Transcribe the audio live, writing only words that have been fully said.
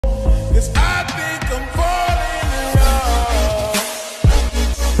'cause I think I'm falling in love.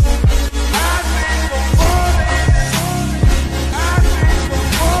 I think I'm falling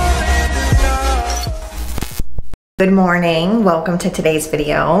in love. Good morning, welcome to today's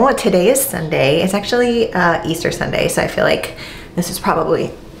video. Today is Sunday. It's actually Easter Sunday, so I feel like this is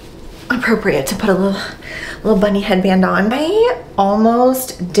probably appropriate to put a little bunny headband on. I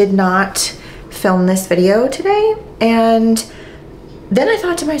almost did not film this video today, and then I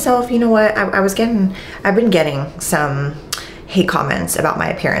thought to myself, you know what, I've been getting some hate comments about my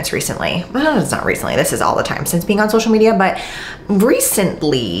appearance recently. Well, it's not recently, this is all the time since being on social media, but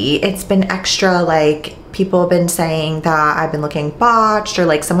recently it's been extra. Like, people have been saying that I've been looking botched, or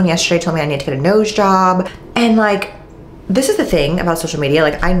like someone yesterday told me I need to get a nose job. And like, this is the thing about social media.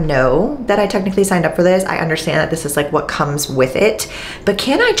 Like, I know that I technically signed up for this. I understand that this is like what comes with it, but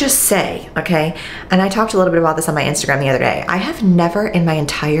can I just say, okay, and I talked a little bit about this on my Instagram the other day, I have never in my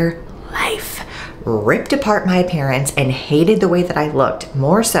entire life ripped apart my appearance and hated the way that I looked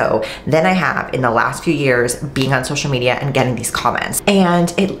more so than I have in the last few years being on social media and getting these comments.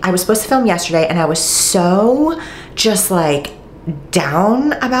 And I was supposed to film yesterday, and I was so just like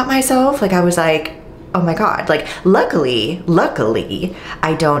down about myself. Like, I was like, oh my God, like luckily,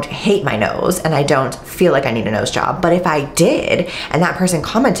 I don't hate my nose and I don't feel like I need a nose job. But if I did, and that person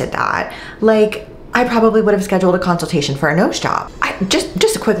commented that, like, I probably would have scheduled a consultation for a nose job.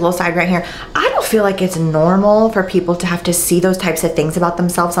 Just a quick little side right here. I don't feel like it's normal for people to have to see those types of things about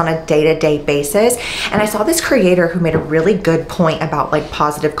themselves on a day-to-day basis. And I saw this creator who made a really good point about like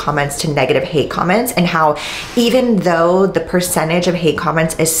positive comments to negative hate comments, and how even though the percentage of hate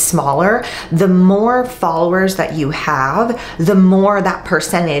comments is smaller, the more followers that you have, the more that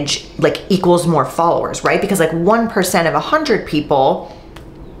percentage like equals more followers, right? Because like 1% of 100 people,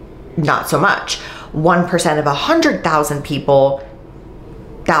 not so much. 1% of 100,000 people,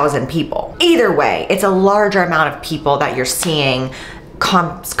 1,000 people. Either way, it's a larger amount of people that you're seeing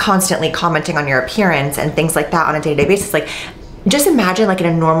constantly commenting on your appearance and things like that on a day-to-day basis. Like, just imagine, like, in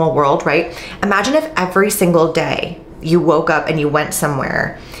a normal world, right? Imagine if every single day you woke up and you went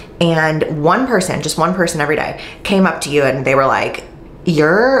somewhere and one person, just one person every day, came up to you and they were like,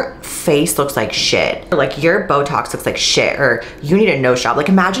 your face looks like shit, or like your Botox looks like shit, or you need a nose job. Like,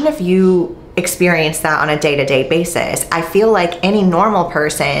 imagine if you experience that on a day-to-day basis. I feel like any normal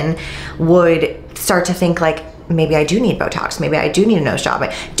person would start to think like, maybe I do need Botox, maybe I do need a nose job.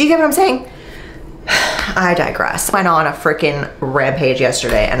 Do you get what I'm saying? I digress. I went on a freaking rampage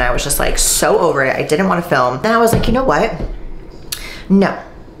yesterday and I was just like so over it. I didn't want to film. Then I was like, you know what? No.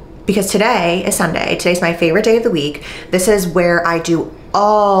 Because today is Sunday. Today's my favorite day of the week. This is where I do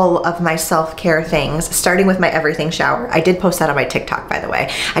all of my self-care things, starting with my everything shower. I did post that on my TikTok, by the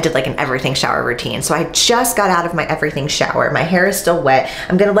way. I did like an everything shower routine. So I just got out of my everything shower. My hair is still wet.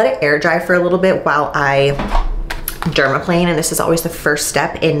 I'm gonna let it air dry for a little bit while I dermaplane, and this is always the first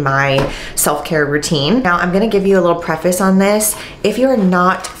step in my self-care routine. Now, I'm gonna give you a little preface on this. If you're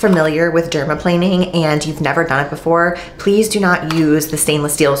not familiar with dermaplaning and you've never done it before, please do not use the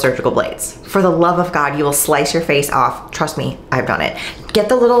stainless steel surgical blades. For the love of God, you will slice your face off. Trust me, I've done it. Get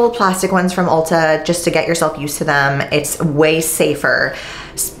the little plastic ones from Ulta just to get yourself used to them. It's way safer.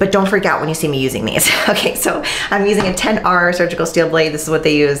 But don't freak out when you see me using these. Okay, so I'm using a 10R surgical steel blade. This is what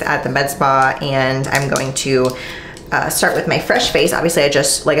they use at the med spa, and I'm going to start with my fresh face. Obviously, I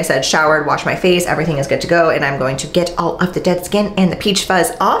just, like I said, showered, washed my face, everything is good to go, and I'm going to get all of the dead skin and the peach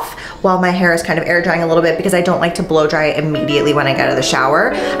fuzz off while my hair is kind of air drying a little bit, because I don't like to blow dry it immediately when I get out of the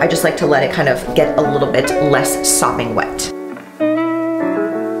shower. I just like to let it kind of get a little bit less sopping wet.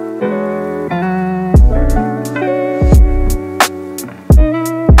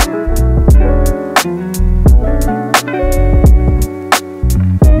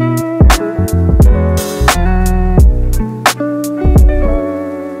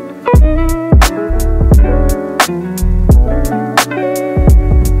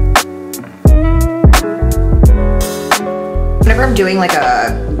 Doing like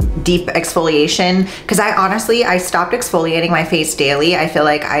a deep exfoliation, because I stopped exfoliating my face daily. I feel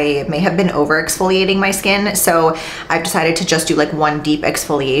like I may have been over exfoliating my skin, so I've decided to just do like one deep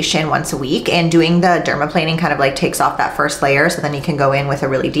exfoliation once a week, and doing the dermaplaning kind of like takes off that first layer, so then you can go in with a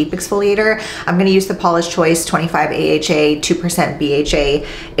really deep exfoliator. I'm going to use the Paula's Choice 25 AHA 2% BHA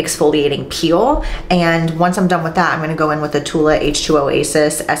exfoliating peel, and once I'm done with that, I'm going to go in with the Tula H2O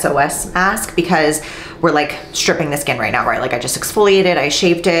Oasis SOS mask, because we're like stripping the skin right now, right? Like I just exfoliated, I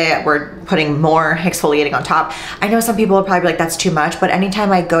shaved it, we're putting more exfoliating on top. I know some people will probably be like, that's too much, but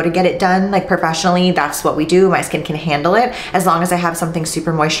anytime I go to get it done, like professionally, that's what we do. My skin can handle it as long as I have something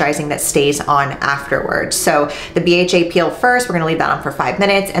super moisturizing that stays on afterwards. So the BHA peel first, we're gonna leave that on for 5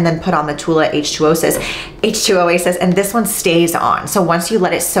 minutes and then put on the Tula H2 Oasis, and this one stays on. So once you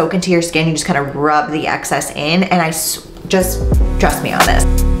let it soak into your skin, you just kind of rub the excess in, and just trust me on this.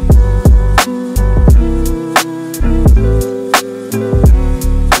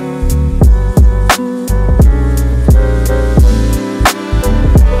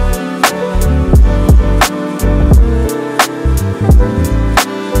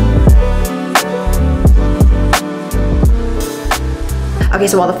 Okay,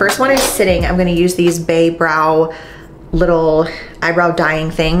 so while the first one is sitting, I'm gonna use these Bay Brow little eyebrow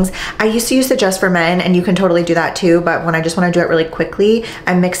dyeing things. I used to use the Just for Men, and you can totally do that too, but when I just wanna do it really quickly,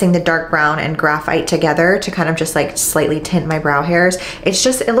 I'm mixing the dark brown and graphite together to kind of just like slightly tint my brow hairs.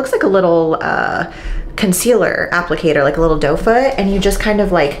 It looks like a little concealer applicator, like a little doe foot, and you just kind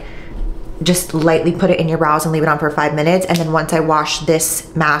of like, just lightly put it in your brows and leave it on for 5 minutes. And then once I wash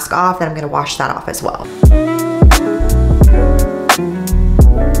this mask off, then I'm gonna wash that off as well.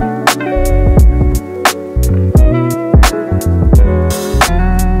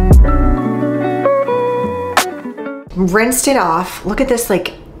 Rinsed it off. Look at this,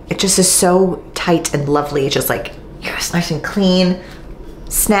 like, it just is so tight and lovely. It's just like, yes, nice and clean,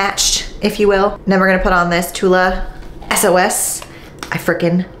 snatched, if you will. And then we're gonna put on this Tula SOS. I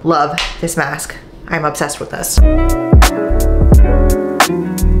freaking love this mask. I'm obsessed with this.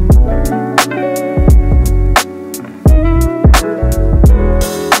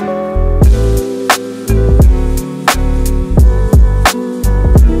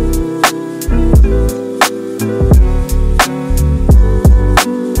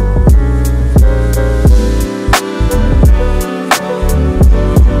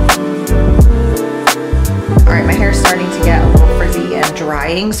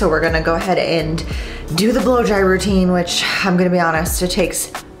 So we're gonna go ahead and do the blow dry routine, which I'm gonna be honest, it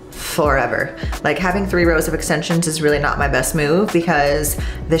takes forever. Like having 3 rows of extensions is really not my best move because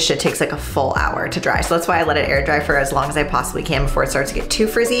this shit takes like a full hour to dry. So that's why I let it air dry for as long as I possibly can before it starts to get too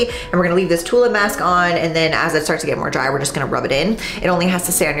frizzy. And we're gonna leave this Tula mask on, and then as it starts to get more dry, we're just gonna rub it in. It only has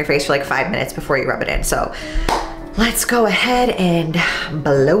to stay on your face for like 5 minutes before you rub it in. So let's go ahead and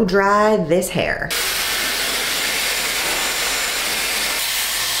blow dry this hair.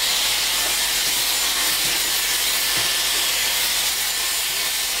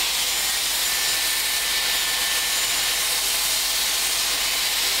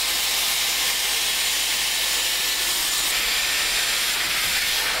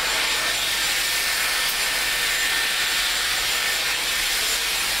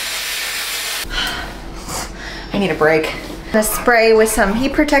 I need a break. I'm gonna spray with some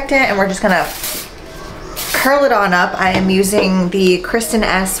heat protectant and we're just gonna curl it on up. I am using the Kristen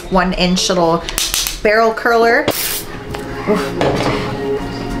S 1-inch little barrel curler. Oof.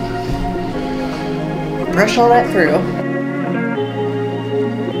 Brush all that through.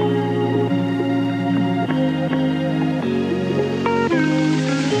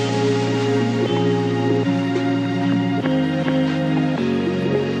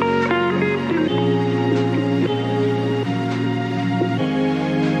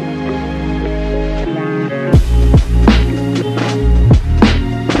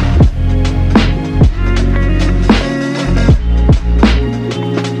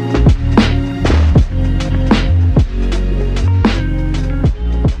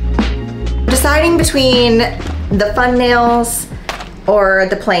 Deciding between the fun nails or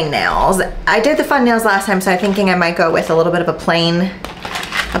the plain nails. I did the fun nails last time, so I'm thinking I might go with a little bit of a plain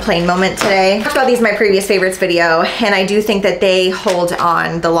moment today. I talked about these in my previous favorites video, and I do think that they hold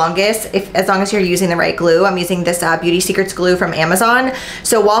on the longest as long as you're using the right glue. I'm using this Beauty Secrets glue from Amazon.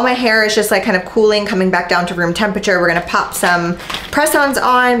 So while my hair is just like kind of cooling, coming back down to room temperature, we're gonna pop some press-ons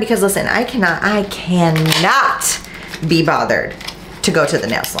on because listen, I cannot be bothered to go to the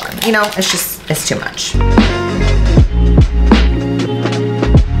nail salon. You know, it's too much.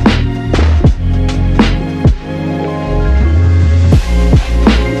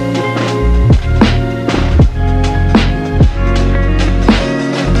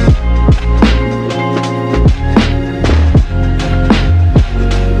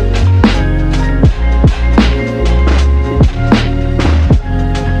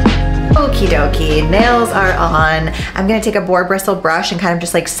 Nails are on. I'm gonna take a boar bristle brush and kind of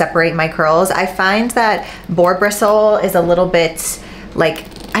just like separate my curls. I find that boar bristle is a little bit like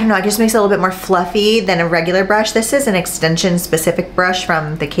I don't know, it just makes it a little bit more fluffy than a regular brush. This is an extension specific brush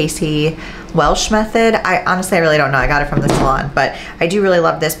from the Casey Welsh method. Honestly, I really don't know. I got it from the salon, but I do really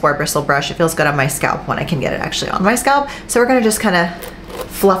love this boar bristle brush. It feels good on my scalp when I can get it actually on my scalp. So we're gonna just kind of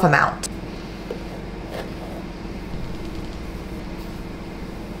fluff them out.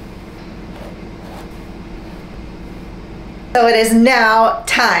 So it is now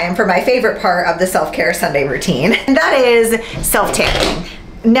time for my favorite part of the self-care Sunday routine, and that is self-tanning.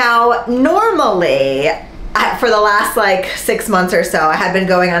 Now, normally, for the last like 6 months or so, I had been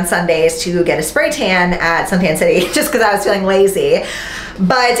going on Sundays to get a spray tan at Suntan City just because I was feeling lazy.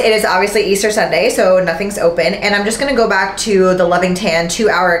 But it is obviously Easter Sunday, so nothing's open, and I'm just gonna go back to the Loving Tan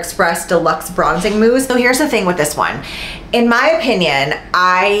 2-Hour Express Deluxe Bronzing Mousse. So here's the thing with this one. In my opinion,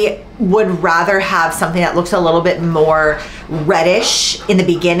 I would rather have something that looks a little bit more reddish in the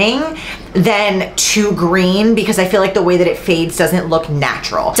beginning than too green, because I feel like the way that it fades doesn't look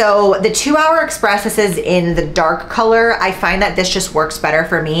natural. So the 2-Hour Express, this is in the dark color. I find that this just works better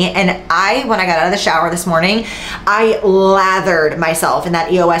for me. And when I got out of the shower this morning, I lathered myself in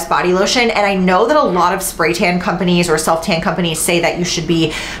that EOS body lotion. And I know that a lot of spray tan companies or self-tan companies say that you should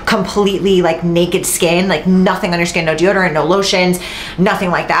be completely like naked skin, like nothing on your skin, no deodorant, no lotions,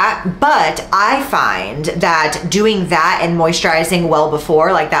 nothing like that. But I find that doing that and moisturizing well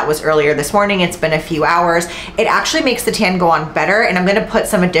before, like that was earlier this morning, it's been a few hours, it actually makes the tan go on better. And I'm gonna put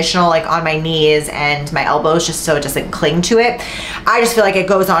some additional like on my knees and my elbows just so it doesn't cling to it. I just feel like it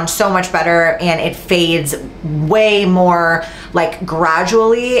goes on so much better and it fades way more like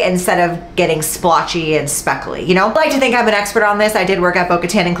gradually instead of getting splotchy and speckly, you know? I like to think I'm an expert on this. I did work at Boca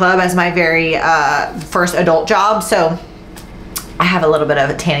Tanning Club as my very first adult job, so I have a little bit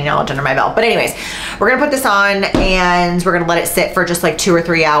of tanning knowledge under my belt. But anyways, we're gonna put this on and we're gonna let it sit for just like 2 or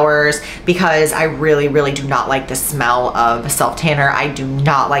 3 hours because I really, really do not like the smell of a self tanner. I do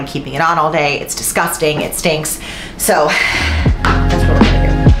not like keeping it on all day. It's disgusting, it stinks. So that's what we're gonna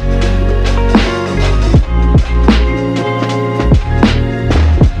do.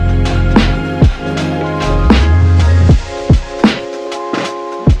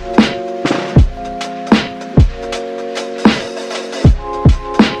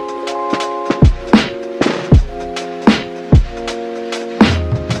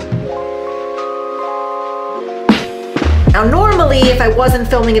 Now, normally, if I wasn't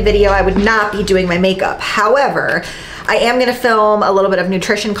filming a video, I would not be doing my makeup. However, I am gonna film a little bit of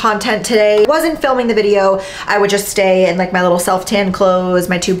nutrition content today. If I wasn't filming the video, I would just stay in like my little self-tan clothes,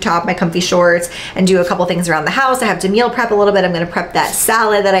 my tube top, my comfy shorts, and do a couple things around the house. I have to meal prep a little bit. I'm gonna prep that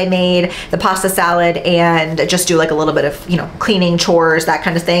salad that I made, the pasta salad, and just do like a little bit of, you know, cleaning, chores, that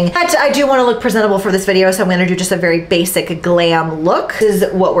kind of thing. But I do wanna look presentable for this video, so I'm gonna do just a very basic glam look. This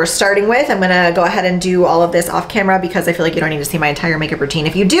is what we're starting with. I'm gonna go ahead and do all of this off camera because I feel like you don't need to see my entire makeup routine.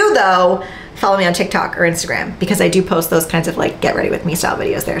 If you do though, follow me on TikTok or Instagram because I do post those kinds of like get ready with me style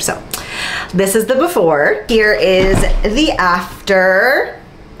videos there. So this is the before. Here is the after.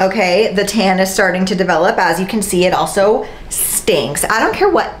 Okay, the tan is starting to develop. As you can see, it also stinks. I don't care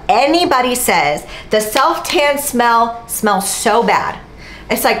what anybody says. The self-tan smell smells so bad.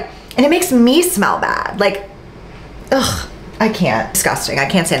 It's like, and it makes me smell bad. Like, ugh. I can't. Disgusting. I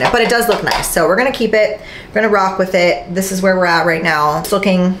can't stand it, but it does look nice. So we're gonna keep it. We're gonna rock with it. This is where we're at right now. It's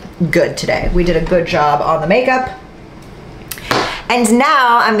looking good today. We did a good job on the makeup. And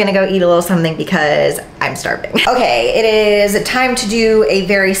now I'm gonna go eat a little something because I'm starving. Okay, it is time to do a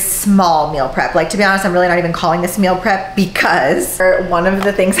very small meal prep. Like, to be honest, I'm really not even calling this meal prep because one of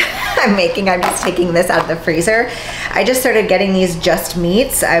the things I'm making, I'm just taking this out of the freezer. I just started getting these Just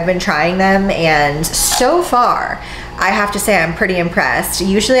Meats. I've been trying them and so far, I have to say I'm pretty impressed.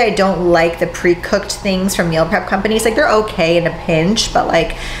 Usually I don't like the pre-cooked things from meal prep companies. Like, they're okay in a pinch, but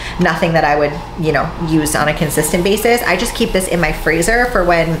like nothing that I would, you know, use on a consistent basis. I just keep this in my freezer for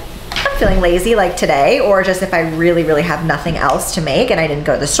when I'm feeling lazy like today, or just if I really, really have nothing else to make and I didn't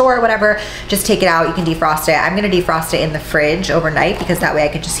go to the store or whatever, just take it out, you can defrost it. I'm gonna defrost it in the fridge overnight because that way I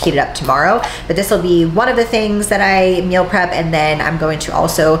can just heat it up tomorrow. But this will be one of the things that I meal prep, and then I'm going to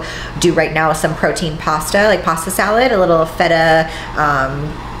also do right now some protein pasta, like pasta salad, a little feta,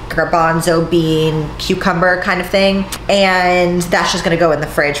 garbanzo bean, cucumber kind of thing. And that's just gonna go in the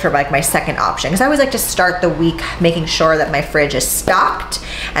fridge for like my second option. Because I always like to start the week making sure that my fridge is stocked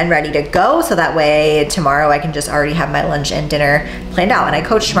and ready to go. So that way tomorrow I can just already have my lunch and dinner planned out. And I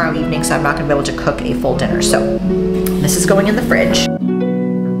coach tomorrow evening, so I'm not gonna be able to cook a full dinner. So this is going in the fridge.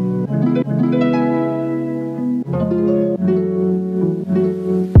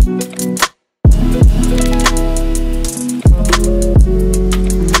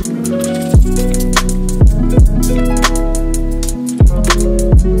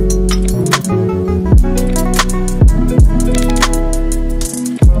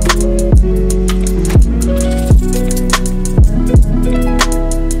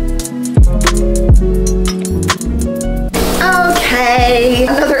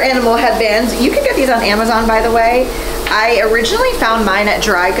 on Amazon, by the way. I originally found mine at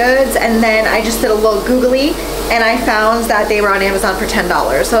Dry Goods, and then I just did a little googly, and I found that they were on Amazon for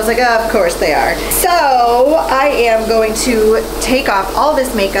 $10. So I was like, oh, of course they are. So I am going to take off all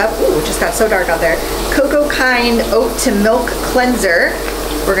this makeup. Ooh, it just got so dark out there. Cocoa Kind Oat to Milk Cleanser.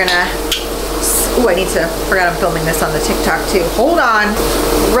 We're gonna, ooh, forgot I'm filming this on the TikTok too. Hold on.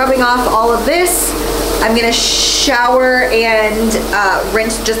 Rubbing off all of this. I'm gonna shower and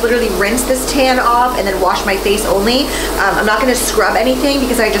rinse, just literally rinse this tan off and then wash my face only. I'm not gonna scrub anything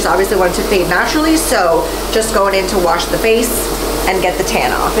because I just obviously want it to fade naturally. So just going in to wash the face and get the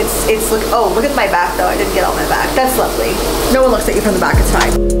tan off. It's look, oh, look at my back though. I didn't get all my back. That's lovely. No one looks at you from the back, it's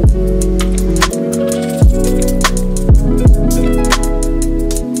fine.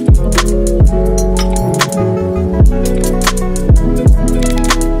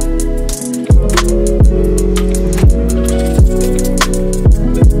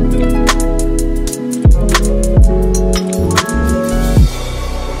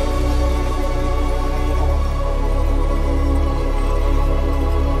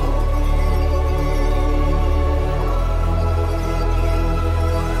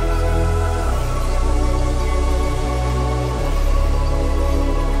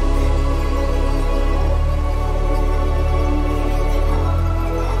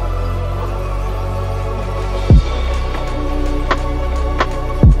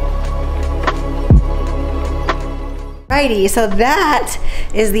 Alrighty, so that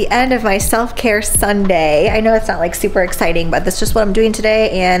is the end of my self-care Sunday. I know it's not like super exciting, but that's just what I'm doing today,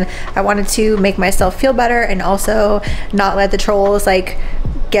 and I wanted to make myself feel better and also not let the trolls like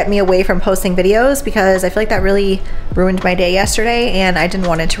get me away from posting videos, because I feel like that really ruined my day yesterday and I didn't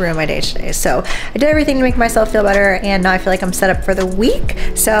want it to ruin my day today. So I did everything to make myself feel better, and now I feel like I'm set up for the week.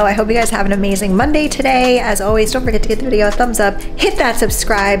 So I hope you guys have an amazing Monday today. As always, don't forget to give the video a thumbs up, hit that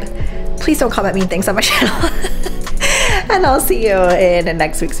subscribe. Please don't comment mean things on my channel. And I'll see you in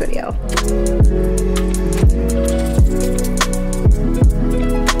next week's video.